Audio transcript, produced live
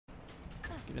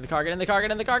Get in the car, get in the car,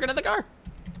 get in the car, get in the car.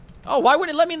 Oh, why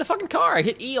wouldn't it let me in the fucking car? I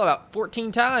hit E about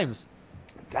 14 times.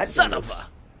 God Son damn of it. a...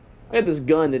 I had this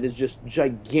gun that is just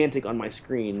gigantic on my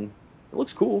screen. It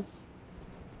looks cool.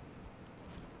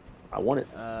 I want it.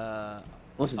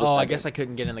 Oh, I guess I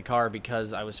couldn't get in the car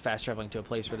because I was fast traveling to a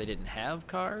place where they didn't have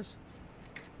cars.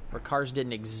 Where cars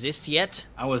didn't exist yet.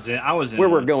 I was in Where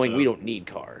we're one, going, so. we don't need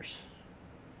cars.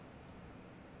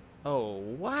 Oh,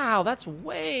 wow, that's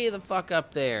way the fuck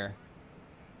up there.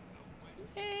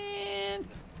 And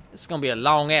this is gonna be a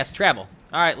long-ass travel.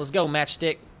 Alright, let's go,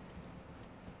 Matchstick.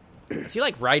 Is he,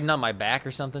 like, riding on my back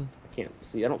or something? I can't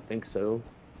see. I don't think so.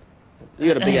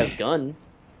 You got a big-ass gun.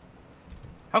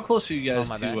 How close are you guys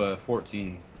my to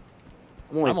 14?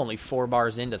 I'm only 4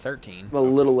 bars into 13. I'm a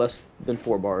little less than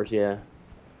 4 bars, yeah.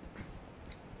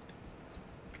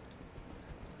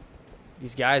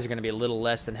 These guys are gonna be a little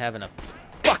less than having a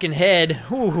fucking head.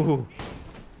 Ooh.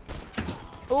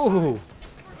 Ooh.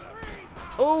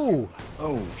 Ooh.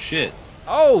 Oh, shit.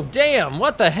 Oh, damn.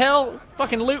 What the hell?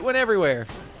 Fucking loot went everywhere.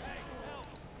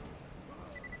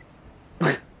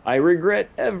 I regret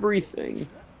everything.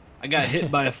 I got hit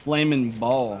by a flaming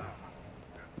ball.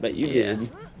 Bet you did.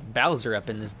 Bowser up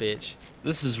in this bitch.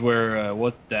 This is where,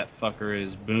 what that fucker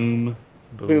is. Boom.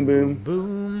 Boom, boom.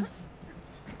 Boom.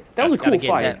 That was a Gotta cool get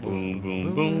fight. that. Boom,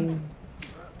 boom, boom.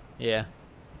 Yeah.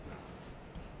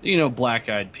 You know, Black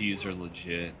Eyed Peas are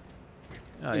legit.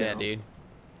 Oh, yeah, dude.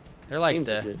 They're like Seems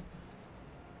the... legit.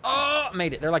 Oh,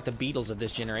 made it. They're like the Beatles of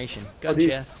this generation. Gun dude.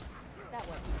 chest.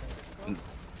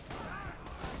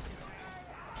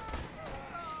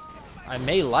 I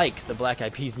may like the Black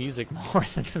Eyed Peas music more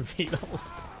than the Beatles.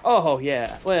 Oh,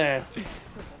 yeah. Well,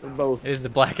 they're both. It is the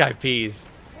Black Eyed Peas.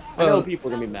 I know people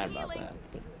are gonna be mad about that.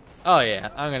 But Oh yeah,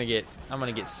 I'm gonna get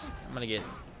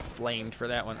flamed for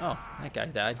that one. Oh, that guy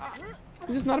died.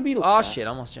 I'm just not a Beatles Oh fan. shit,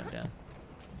 almost jumped down.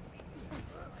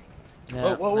 No, Whoa,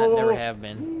 that whoa, never whoa. have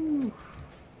been.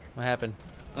 What happened?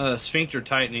 Sphincter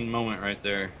tightening moment right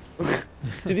there. Dude,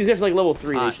 these guys are like level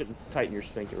 3. They Hot. shouldn't tighten your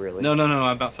sphincter, really. No, no, no,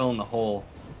 I about fell in the hole.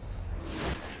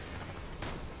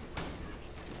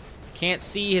 Can't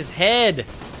see his head.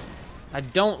 I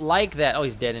don't like that. Oh,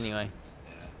 he's dead anyway.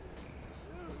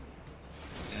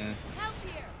 Yeah.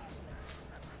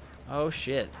 Oh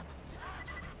shit.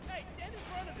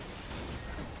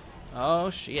 Oh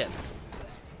shit.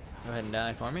 Go ahead and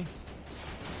die for me.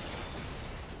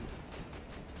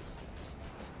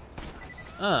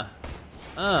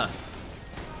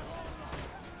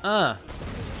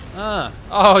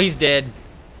 Oh, he's dead.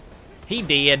 He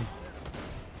dead.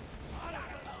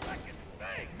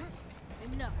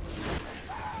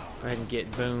 Go ahead and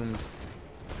get boomed.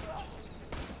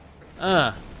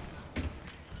 Oh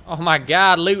my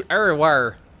god, loot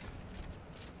everywhere.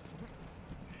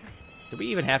 Do we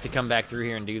even have to come back through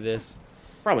here and do this?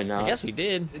 Probably not. I guess we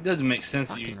did. It doesn't make sense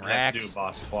that you Fucking have to do racks. a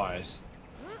boss twice.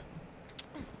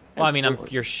 Well, I mean,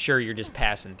 you're sure you're just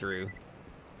passing through.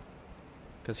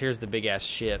 Because here's the big ass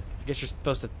ship. I guess you're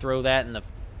supposed to throw that in the...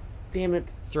 Damn it.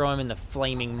 Throw him in the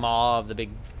flaming maw of the big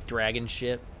dragon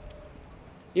ship.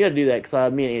 You gotta do that,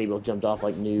 because me and Andy both jumped off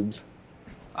like noobs.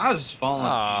 I was just falling.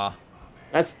 Aw.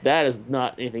 That is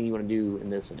not anything you want to do in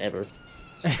this ever.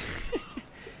 Oh,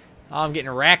 I'm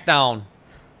getting racked on.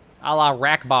 A la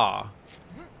Rakbar.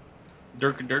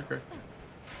 Durka Durka.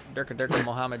 Durka Durka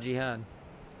Muhammad Jihad.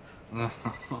 Oh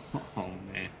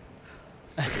man.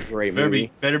 It's a great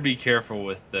movie. Better be careful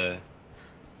with the.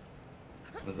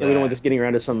 With Yeah, we don't want that. this getting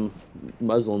around to some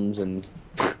Muslims and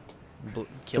coming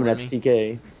Killing out me. to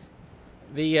TK.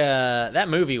 The, that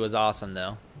movie was awesome,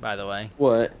 though, by the way.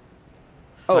 What?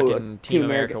 Fucking Team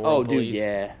America World Oh, dude, Police.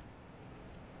 yeah.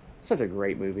 Such a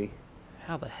great movie.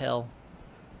 How the hell?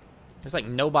 There's like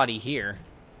nobody here.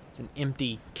 It's an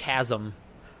empty chasm.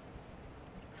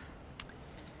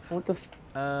 What the?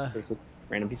 There's a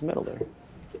random piece of metal there.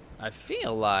 I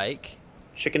feel like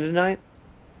Chicken tonight?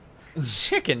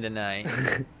 chicken tonight.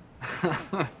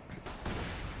 Oh,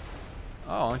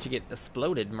 why don't you get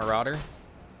exploded, Marauder?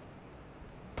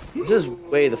 This is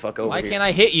way the fuck over Why here. can't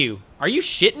I hit you? Are you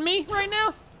shitting me right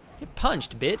now? Get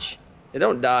punched, bitch. They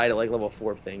don't die to like level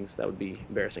 4 things. That would be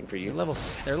embarrassing for you.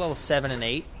 They're level 7 and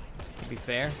 8, to be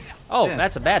fair. Oh, Yeah.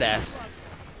 that's a badass.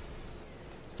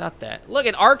 Stop that. Look,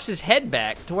 it arcs his head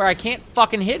back to where I can't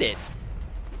fucking hit it.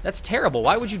 That's terrible.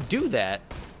 Why would you do that?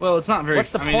 Well, it's not very.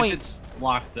 What's the I mean, point? if it's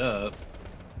locked up.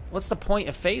 What's the point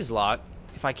of phase lock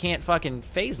if I can't fucking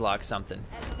phase lock something?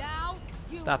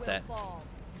 Stop that.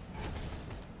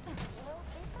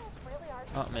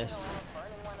 Oh, missed.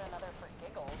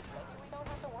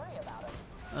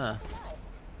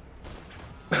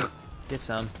 Get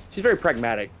some. She's very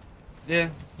pragmatic. Yeah.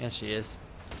 Yeah, she is.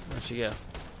 Where'd she go?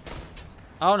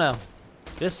 Oh no.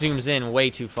 This zooms in way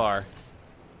too far.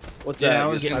 What's Yeah, that? I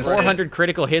was Getting gonna say. 400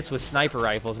 critical hits with sniper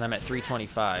rifles, and I'm at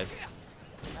 325.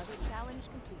 Another challenge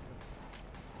completed.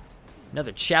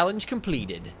 Another challenge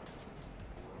completed.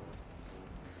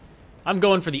 I'm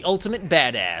going for the ultimate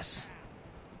badass.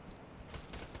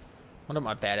 Wonder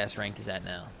what my badass rank is at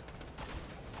now.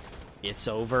 It's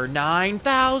over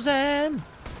 9,000. I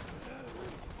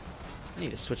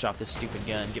need to switch off this stupid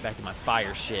gun. Get back to my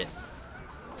fire shit.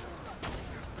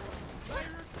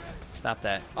 Stop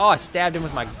that. Oh, I stabbed him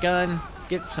with my gun.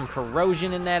 Get some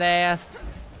corrosion in that ass.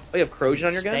 Oh, you have corrosion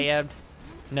on your gun? Stabbed.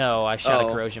 No, I shot a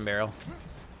Oh. corrosion barrel.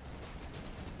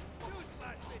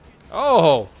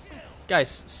 Oh!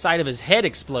 Guy's side of his head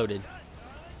exploded.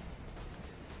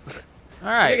 I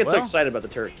Alright, get so well, excited about the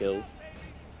turret kills.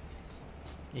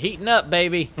 heating up,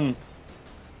 baby.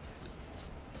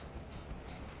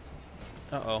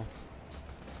 Uh-oh.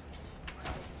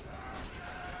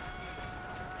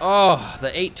 Oh, the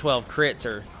 812 crits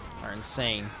are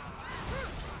insane.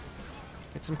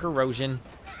 Get some corrosion.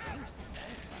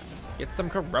 Get some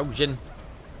corrosion.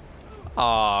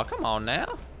 Aw, come on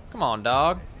now. Come on,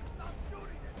 dog.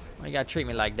 Why you gotta treat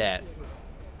me like that?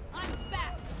 I'm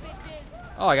back, bitches.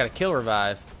 Oh, I got a kill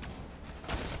revive.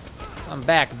 I'm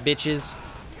back, bitches.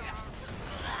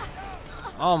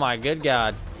 Oh my good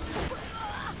god.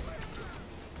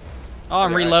 Oh,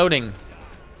 I'm Okay. reloading.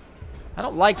 I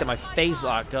don't like that my phase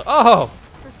lock go. Oh!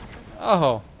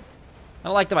 Oh. I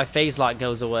don't like that my phase lock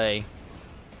goes away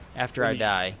after I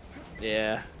die.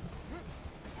 Yeah.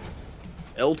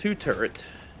 L2 turret.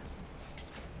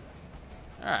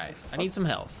 Alright, I need some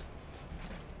health.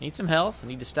 Need some health. I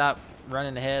need to stop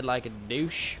running ahead like a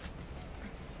douche.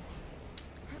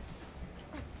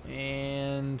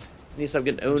 And I need to stop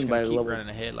getting I'm just owned by gonna keep level running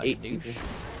ahead like 8 a douche. people.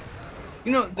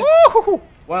 You know, Woo!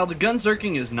 while the gun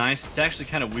zerking is nice, it's actually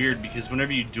kind of weird because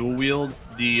whenever you dual wield,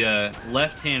 the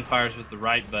left hand fires with the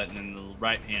right button and the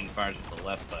right hand fires with the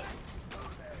left button.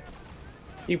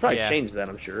 You probably Yeah. change that,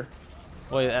 I'm sure.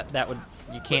 Well, that would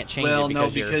you can't change Well, it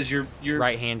because, no, because your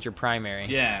right hand's your primary.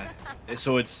 Yeah,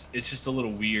 so it's just a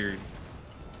little weird.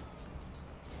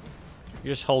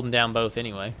 You're just holding down both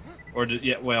anyway. Or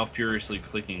yeah, well, furiously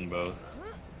clicking both.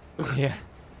 Yeah.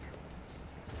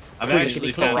 I've Clickety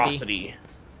actually clackety. found Ferocity.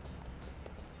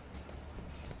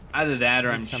 either that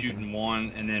or I'm Need something. shooting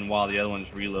one, and then while the other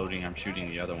one's reloading, I'm shooting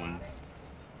the other one.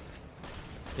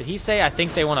 Did he say I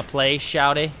think they want to play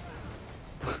Shouty?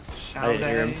 I didn't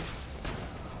hear him.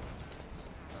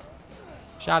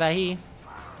 Shouty.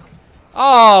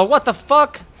 Oh, what the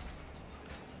fuck?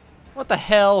 What the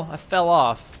hell? I fell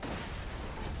off.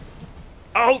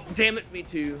 Oh, damn it, me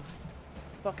too.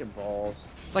 Fucking balls.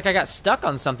 It's like I got stuck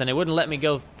on something. It wouldn't let me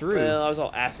go through. Well, I was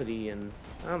all acidy and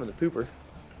I'm in the pooper.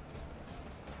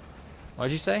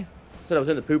 What'd you say? I said I was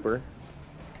in the pooper.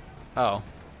 Oh.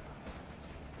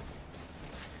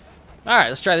 Alright,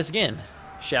 let's try this again.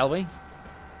 Shall we?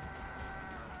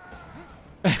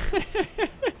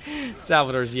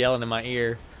 Salvador's yelling in my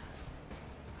ear.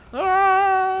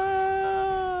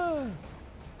 Ah!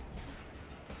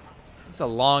 It's a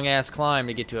long ass climb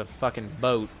to get to a fucking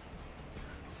boat.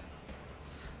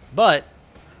 But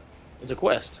It's a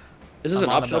quest. Is this I'm an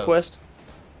on a optional boat. quest?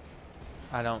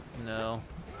 I don't know.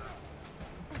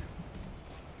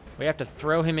 We have to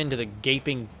throw him into the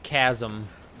gaping chasm,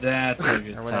 That's a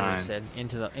good or whatever time. it said,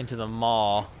 into the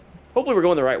maw. Hopefully we're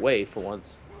going the right way for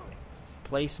once.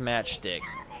 Place matchstick.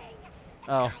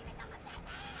 Oh.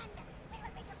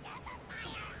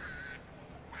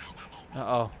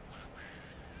 Uh-oh.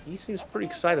 He seems pretty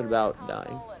excited about dying.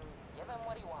 Console and give him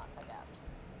what he wants,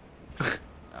 I guess.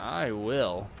 I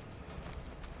will.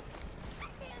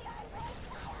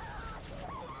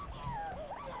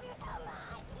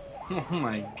 Oh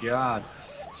my god.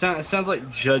 Sounds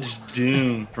like Judge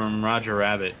Doom from Roger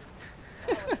Rabbit.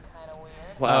 Kind of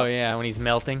weird. Wow. Oh, yeah, when he's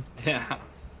melting. Yeah.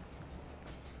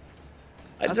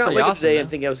 I That's did not pretty wake up awesome, today though. and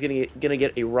think I was gonna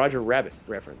get a Roger Rabbit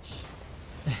reference.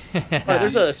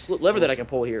 There's a lever that I can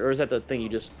pull here, or is that the thing you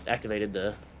just activated?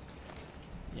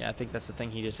 Yeah, I think that's the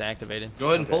thing he just activated. Go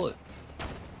ahead and Okay. pull it.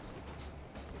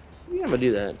 Yeah, I'm gonna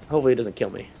do that. Hopefully it doesn't kill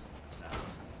me.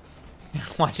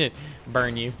 Watch it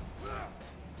burn you.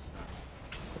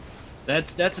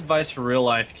 That's advice for real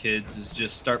life kids, is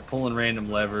just start pulling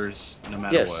random levers no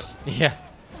matter Yes. what. Yeah.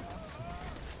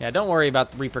 Yeah, don't worry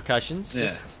about the repercussions. Yeah.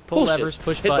 Just pull Pull shit. levers,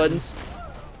 push Hit buttons.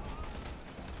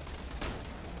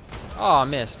 Oh, I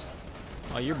missed.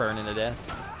 Oh, you're burning to death.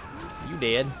 You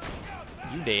dead.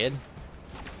 You dead.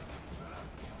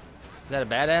 Is that a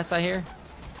badass I hear?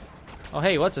 Oh,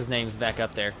 hey, what's his name's back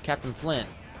up there? Captain Flint.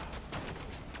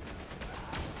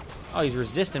 Oh, he's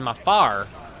resisting my fire.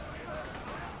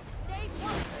 Stay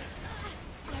put.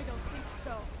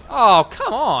 Oh,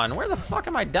 come on. Where the fuck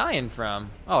am I dying from?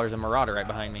 Oh, there's a marauder right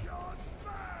behind me.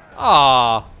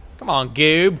 Oh, come on,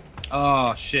 goob.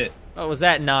 Oh, shit. What was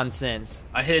that nonsense?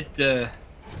 I hit,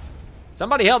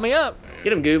 Somebody help me up.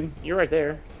 Get him, Goob. You're right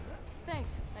there.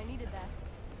 Thanks. I needed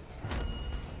that.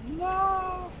 No.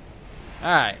 All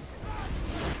right.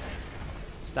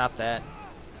 Stop that.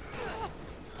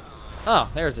 Oh,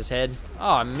 there's his head.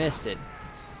 Oh, I missed it.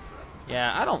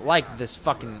 Yeah, I don't like this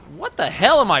fucking... What the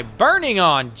hell am I burning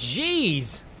on?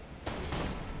 Jeez.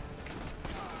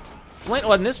 Flint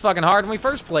wasn't this fucking hard when we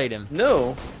first played him.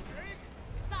 No.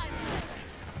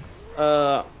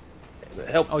 Help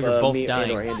Oh, you're both me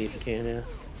dying. and or Andy if you can, yeah.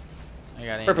 I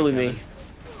got Andy Preferably coming. me.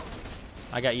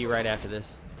 I got you right after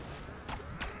this.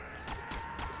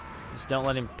 Just don't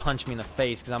let him punch me in the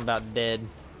face because I'm about dead.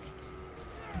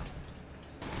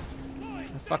 Where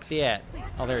the fuck's he at?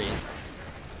 Oh, there he is.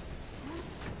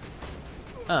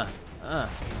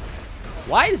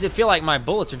 Why does it feel like my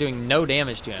bullets are doing no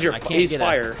damage to him? I can't He's get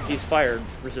fire. He's fire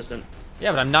resistant.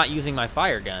 Yeah, but I'm not using my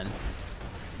fire gun.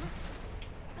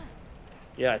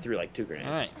 Yeah, I threw like 2 grenades.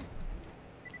 All right.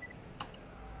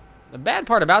 The bad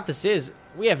part about this is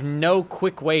we have no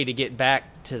quick way to get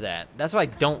back to that. That's what I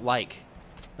don't like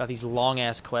about these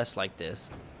long-ass quests like this.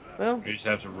 Well, You just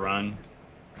have to run.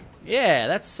 Yeah,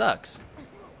 that sucks.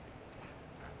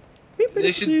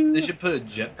 They should put a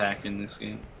jetpack in this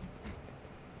game.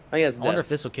 I think that's I wonder death. if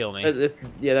this will kill me.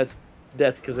 Yeah, that's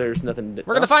death because there's nothing.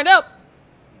 We're gonna find out.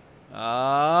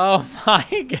 Oh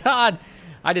my god!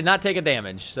 I did not take a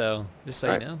damage, so just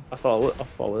so you know. I'll follow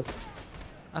with.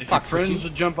 I If your fucked with friends you.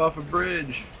 would jump off a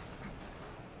bridge.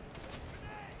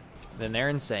 Then they're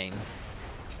insane.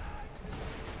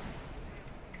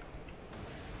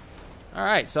 All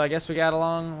right, so I guess we got a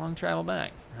long travel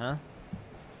back, huh?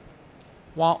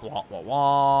 Wah wah wah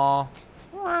wah.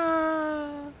 Wah.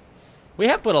 We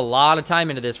have put a lot of time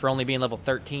into this for only being level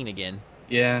 13 again.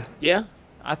 Yeah. Yeah.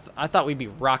 I thought we'd be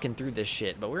rocking through this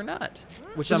shit, but we're not.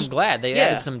 Which I'm Just- glad. They yeah.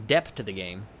 added some depth to the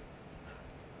game.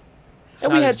 It's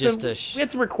And not we as had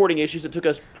just some recording issues that took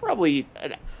us probably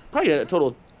a total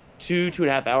of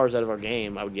 2.5 hours out of our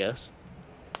game, I would guess.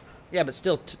 Yeah, but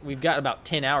still, we've got about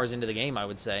 10 hours into the game, I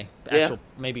would say. Yeah. Actual,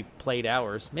 maybe played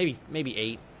hours. Maybe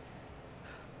 8.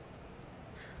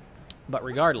 But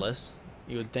regardless,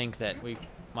 you would think that we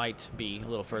might be a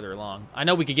little further along. I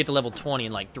know we could get to level 20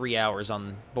 in like 3 hours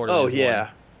on Borderlands 1.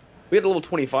 We had a level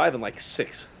 25 in like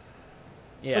 6.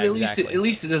 Yeah, But at exactly.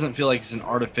 least it doesn't feel like it's an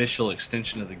artificial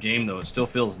extension of the game, though. It still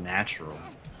feels natural.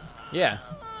 Yeah.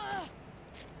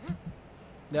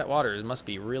 That water must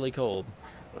be really cold.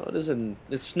 Well,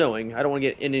 it's snowing. I don't want to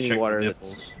get in any Check water. the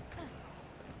That's,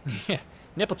 nipples. Yeah.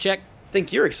 Nipple check.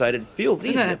 think you're excited. Feel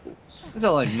these Isn't that- nipples. Is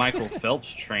that like Michael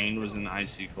Phelps trained was in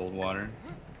icy cold water?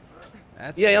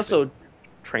 That's Yeah, he stupid. also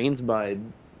trains by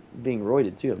being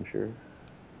roided too, I'm sure.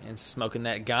 And smoking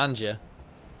that ganja.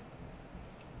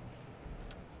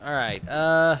 All right.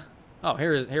 Oh,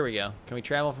 here we go. Can we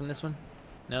travel from this one?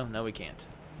 No, we can't.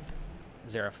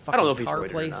 Is there a fucking I don't know if he's car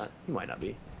roided place? or not. He might not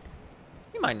be.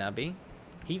 He might not be.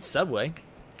 He's Subway.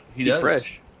 He Eat does.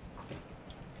 fresh.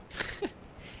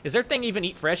 Is their thing even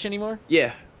Eat Fresh anymore?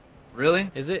 Yeah.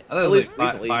 Really? Is it? I thought it At was least like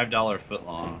recently. $5 foot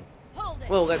long. Hold it.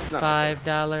 Well, that's not.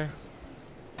 $5.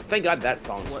 Thank God that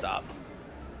song stopped.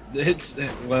 It's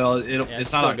well, it's it's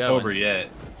still not October going. yet.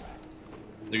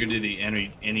 They're gonna do the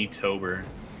any Tober.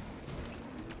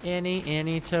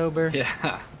 Any Tober.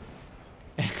 Yeah.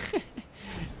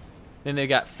 Then they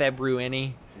got February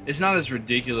any. It's not as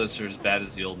ridiculous or as bad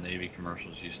as the old Navy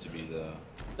commercials used to be, though.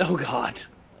 Oh God.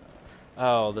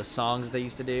 Oh, the songs they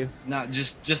used to do. Not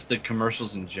just the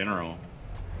commercials in general.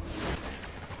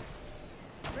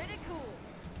 Pretty cool.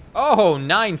 Oh,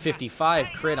 955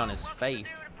 crit on his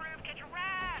face.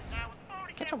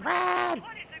 Catch a ride.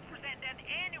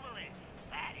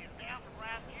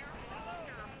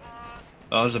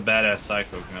 Oh, there's a badass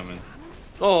psycho coming.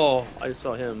 Oh, I just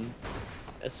saw him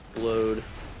explode.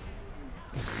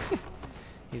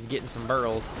 He's getting some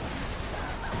burls.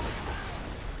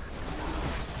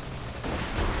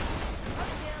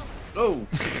 Oh,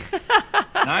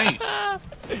 nice.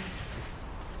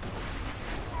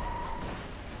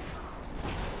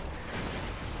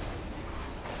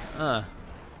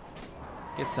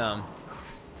 Get some.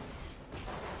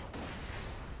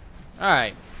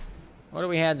 Alright. What do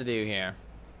we had to do here?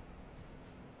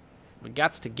 We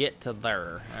got to get to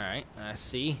there. Alright, I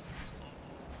see.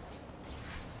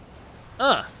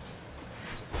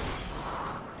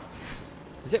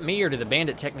 Is it me or do the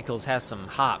Bandit Technicals have some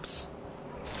hops?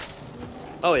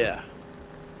 Oh yeah.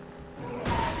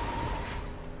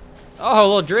 Oh, a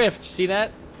little drift. You see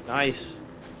that? Nice.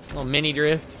 A little mini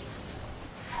drift.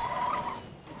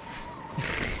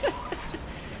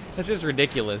 That's just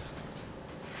ridiculous.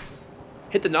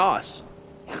 Hit the nos.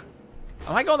 Am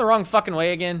I going the wrong fucking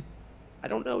way again? I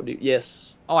don't know, dude.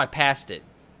 Yes. Oh, I passed it.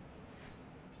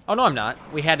 Oh, no, I'm not.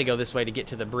 We had to go this way to get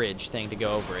to the bridge thing to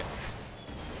go over it.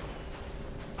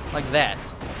 Like that.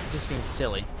 It just seems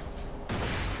silly.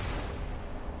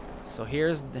 So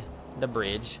here's the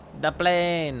bridge. The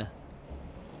plane.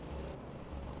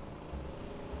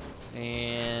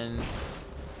 And...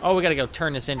 oh, we gotta go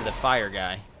turn this into the fire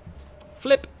guy.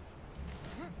 Flip.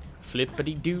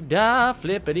 Flippity-doo-dah,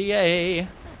 flippity-ay.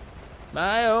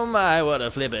 My, oh my, what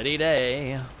a flippity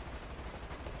day.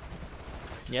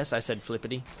 Yes, I said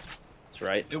flippity. That's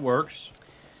right. It works.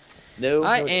 No.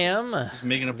 I am Just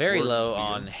making a very port low is weird.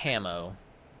 on hammo.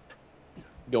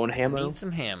 Going hammo. Need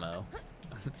some hammo.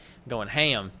 Going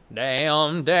ham.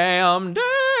 Damn, damn,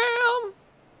 damn.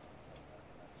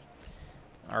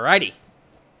 Alrighty.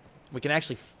 We can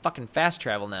actually fucking fast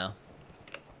travel now.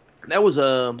 That was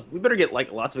we better get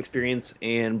like lots of experience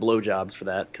and blowjobs for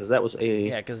that because that was a.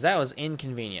 Yeah, because that was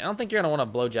inconvenient. I don't think you're gonna want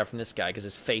a blowjob from this guy because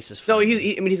his face is. No,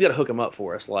 funny. I mean he's got to hook him up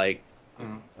for us. Like.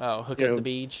 Oh, hook you up know, the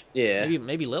beach. Yeah.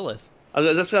 Maybe Lilith.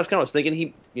 That's what I was kind of thinking.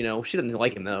 He, she doesn't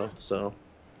like him though, so.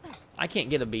 I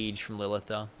can't get a beach from Lilith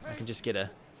though. I can just get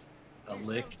a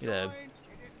lick. get a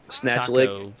Snatch taco,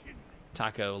 lick.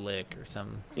 taco lick or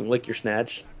something. You can lick your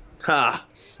snatch. Ha!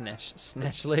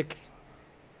 Snatch lick.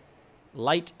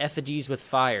 Light effigies with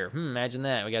fire. Imagine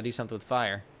that. We gotta do something with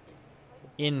fire.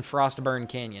 In Frostburn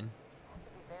Canyon.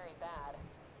 Could be very bad.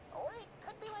 Or it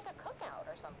could be like a cookout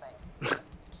or something.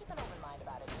 Just keep an open mind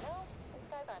about it, you know? These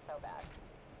guys aren't so bad.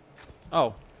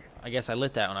 Oh, I guess I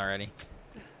lit that one already.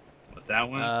 But that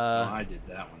one? No, I did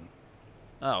that one.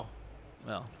 Oh,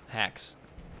 well, hacks.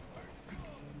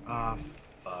 Ah,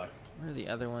 fuck. Where's the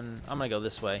other one? I'm gonna go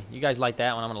this way. You guys light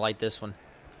that one. I'm gonna light this one.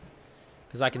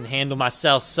 Because I can handle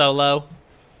myself solo.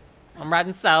 I'm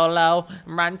riding solo.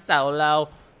 I'm riding solo.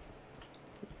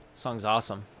 Song's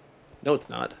awesome. No, it's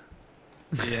not.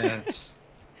 Yeah, it's...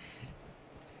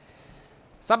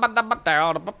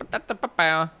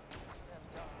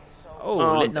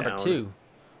 Oh, lit number down. 2.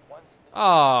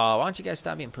 Oh, why don't you guys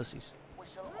stop being pussies?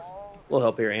 We'll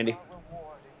help here, Andy.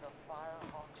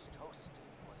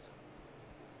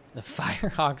 The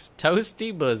Firehawk's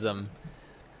toasty bosom.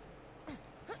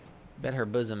 Bet her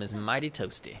bosom is mighty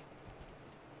toasty.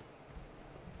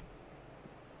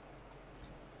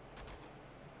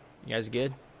 You guys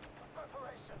good?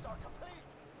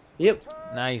 Yep.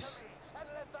 Nice.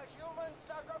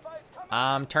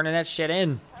 I'm turning that shit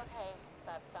in. Okay,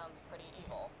 that sounds pretty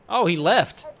evil. Oh, he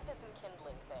left. Head to this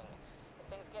enkindling thing. If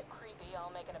things get creepy,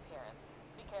 I'll make an appearance.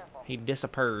 Be careful. He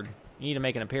disappeared. You need to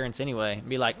make an appearance anyway.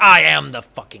 Be like, I am the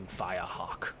fucking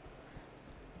Firehawk.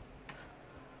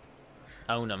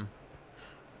 Own him.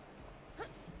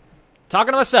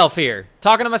 Talking to myself here.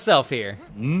 Talking to myself here.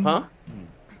 Huh?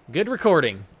 Good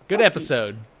recording. Good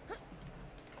episode.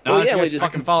 No, Well, yeah, you we guys just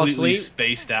fucking fall completely asleep.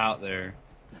 spaced out there.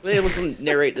 We're able to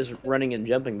narrate this running and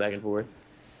jumping back and forth.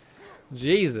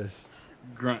 Jesus.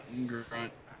 Grunt,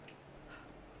 grunt.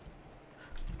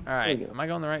 All right. you go. Am I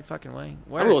going the right fucking way?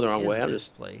 Where I'm going the wrong is way. I'm this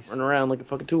just place? running around like a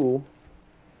fucking tool.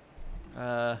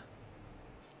 Can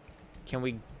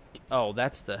we? Oh,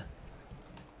 that's the.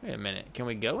 Wait a minute. Can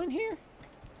we go in here?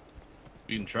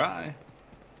 You can try.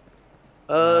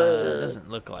 It doesn't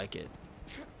look like it.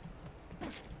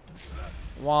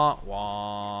 Wah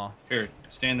wah. Here,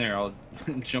 stand there. I'll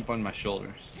jump on my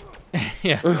shoulders.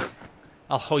 Yeah.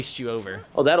 I'll hoist you over.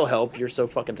 Oh, that'll help. You're so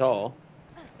fucking tall.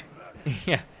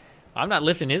 Yeah. I'm not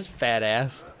lifting his fat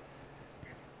ass.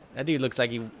 That dude looks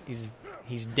like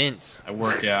he's dense. I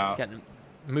work out. Got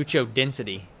mucho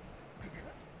density.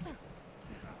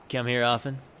 Come here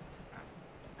often.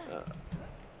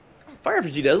 Fire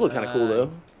effigy does look kind of cool though.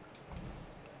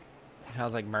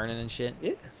 How's like burning and shit?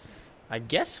 Yeah. I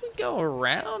guess we go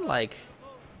around like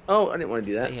Oh, I didn't want to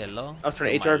do that. say hello. I was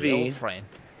trying to my HRV. old friend.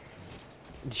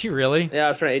 Did you really? Yeah, I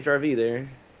was trying to HRV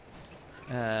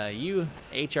there. You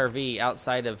HRV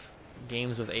outside of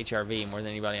games with HRV more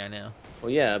than anybody I know. Well,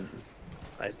 yeah,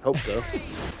 I hope so.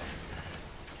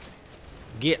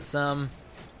 Get some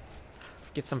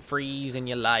freeze in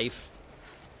your life.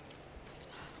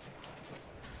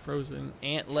 Frozen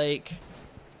Ant Lake.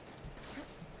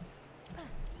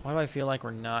 Why do I feel like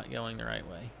we're not going the right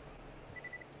way?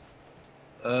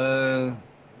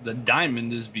 The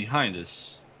diamond is behind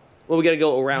us. Well, we got to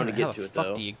go around to How get the to it fuck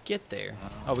though. do you get there?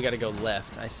 Oh, we got to go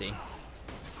left. I see.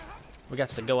 We got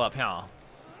to go up, huh?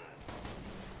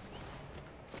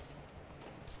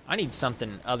 I need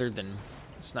something other than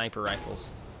sniper rifles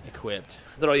equipped.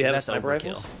 Is that all you have? That's Sniper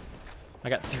overkill. rifles? I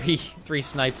got three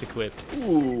snipes equipped.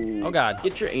 Ooh. Oh, God.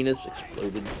 Get your anus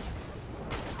exploded.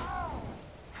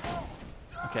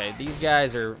 Okay, these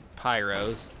guys are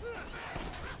pyros.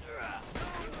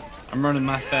 I'm running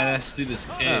my fat ass through this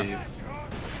cave.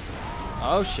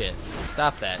 Oh shit!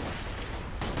 Stop that.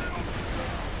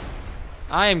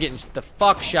 I am getting the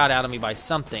fuck shot out of me by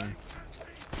something,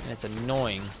 and it's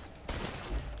annoying.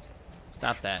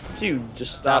 Stop that. You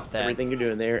just stop that. everything you're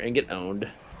doing there and get owned.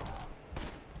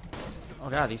 Oh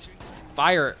god, these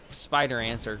fire spider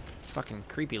ants are fucking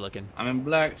creepy looking. I'm in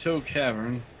Black Toe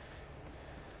Cavern.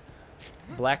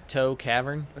 Black Toe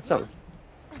Cavern? That sounds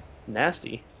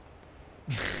nasty.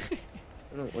 I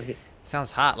don't like it.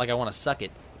 Sounds hot, like I want to suck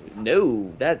it.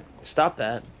 No, stop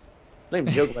that. I'm not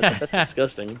even joking about that. That's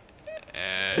disgusting.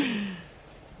 Oh,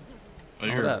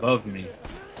 you're Hold up. above me.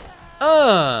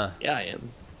 Yeah, I am.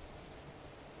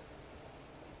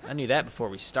 I knew that before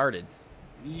we started.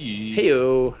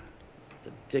 Heyo. It's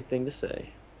a dick thing to say.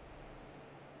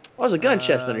 Oh, there's a gun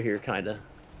chest under here, kinda. I'm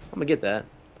gonna get that.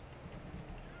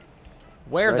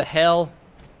 Where Right. the hell?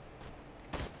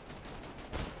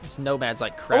 This nomad's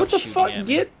like Oh, crouch what the shooting fuck? at me.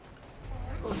 Get.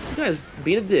 Oh, you guys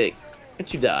being a dick.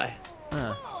 Can't you die?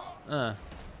 I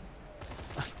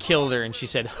killed her and she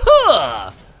said,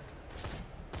 huh!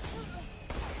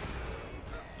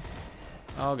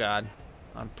 Oh god.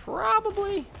 I'm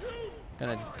probably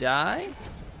gonna die.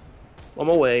 On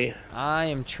my way. I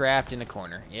am trapped in a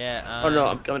corner. Yeah. Oh no,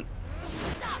 I'm coming.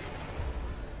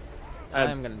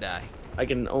 I'm gonna die. I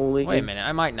can only. Wait a minute,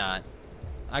 I might not.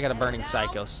 I got a burning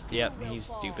psycho. Yep, he's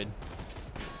stupid.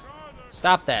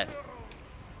 Stop that.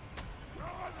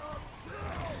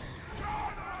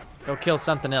 Go kill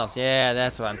something else. Yeah,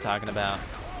 that's what I'm talking about.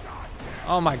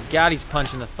 Oh my god, he's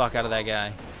punching the fuck out of that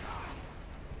guy.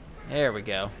 There we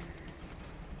go.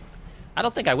 I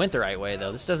don't think I went the right way,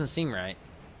 though. This doesn't seem right.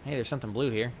 Hey, there's something blue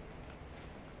here.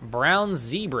 Brown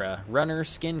zebra runner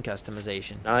skin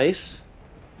customization. Nice.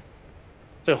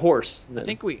 It's a horse. I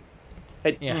think we...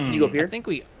 Hey, Yeah. can you go up here? I think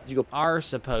we Did you go? are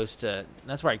supposed to...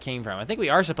 That's where I came from. I think we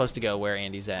are supposed to go where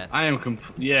Andy's at. I am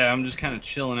yeah, I'm just kind of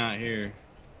chilling out here.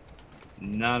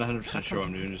 Not 100% sure what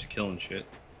I'm doing, just killing shit.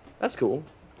 That's cool.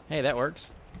 Hey, that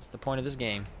works. That's the point of this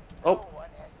game. Oh,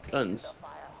 guns.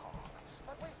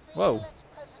 Whoa.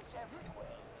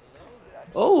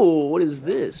 Oh, what is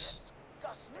this?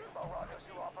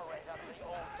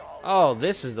 Oh,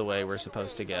 this is the way we're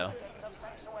supposed to go.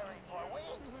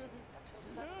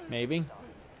 Maybe?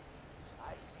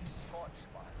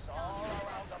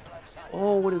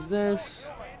 Oh, what is this?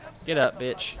 Get up,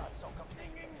 bitch.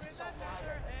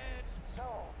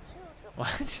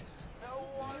 What?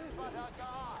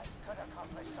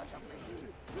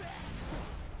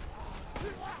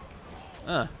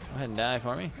 Go ahead and die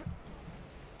for me.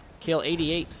 Kill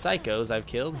 88 psychos I've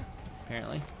killed,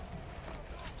 apparently.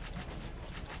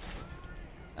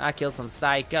 I killed some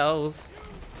psychos.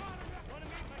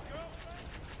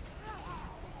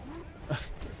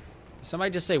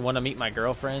 Somebody just say, want to meet my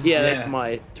girlfriend? Yeah, Yeah. that's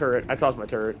my turret. I tossed my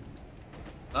turret.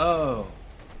 Oh.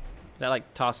 Is that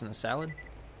like tossing a salad?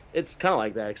 It's kind of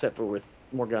like that, except for with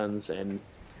more guns and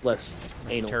less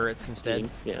anal. Turrets instead?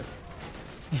 Yeah.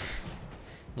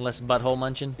 Less butthole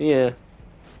munching? Yeah.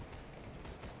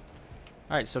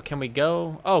 Alright, so can we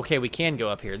go? Oh, okay, we can go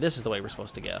up here. This is the way we're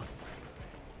supposed to go.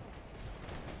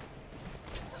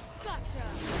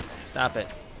 Stop it.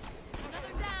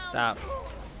 Stop.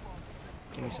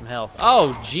 Give me some health.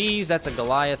 Oh, jeez, that's a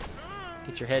Goliath.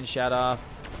 Get your head shot off.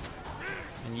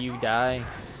 And you die.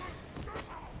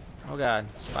 Oh, God.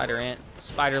 Spider ant.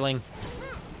 Spiderling.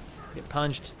 Get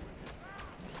punched.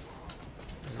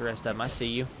 There's the rest of them. I see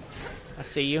you. I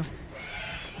see you.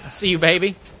 I see you,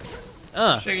 baby.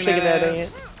 Shaking Shaking that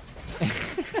ass.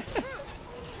 ant.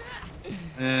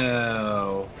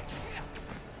 Oh.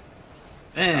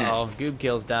 Man. Oh, Goob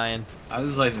Kill's dying. This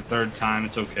is like the third time.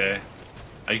 It's okay.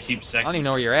 I keep I second. don't even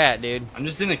know where you're at, dude. I'm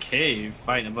just in a cave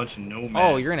fighting a bunch of nomads.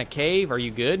 Oh, you're in a cave? Are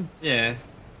you good? Yeah.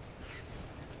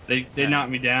 They knock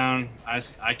me down. I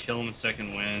kill them in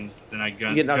second wind. Then I gun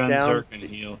You get knocked down? zerk and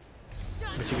heal.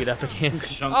 But you get up again.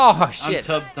 Chunk- Oh, I'm shit.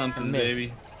 tub thumping, I missed.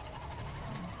 baby.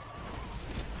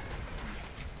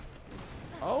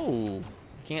 Oh.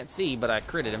 Can't see, but I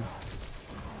critted him.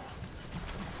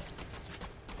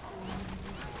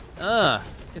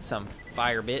 Get some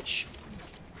fire, bitch.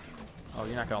 Oh,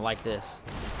 you're not gonna like this.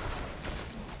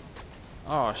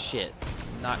 Oh, shit.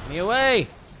 Knock me away.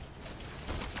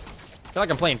 I feel like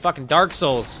I'm playing fucking Dark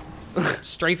Souls.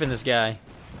 Strafing this guy.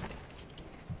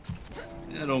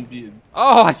 Yeah, don't be.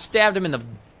 Oh, I stabbed him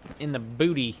in the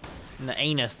booty, in the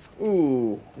anus.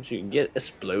 Ooh, what you can get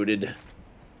exploded.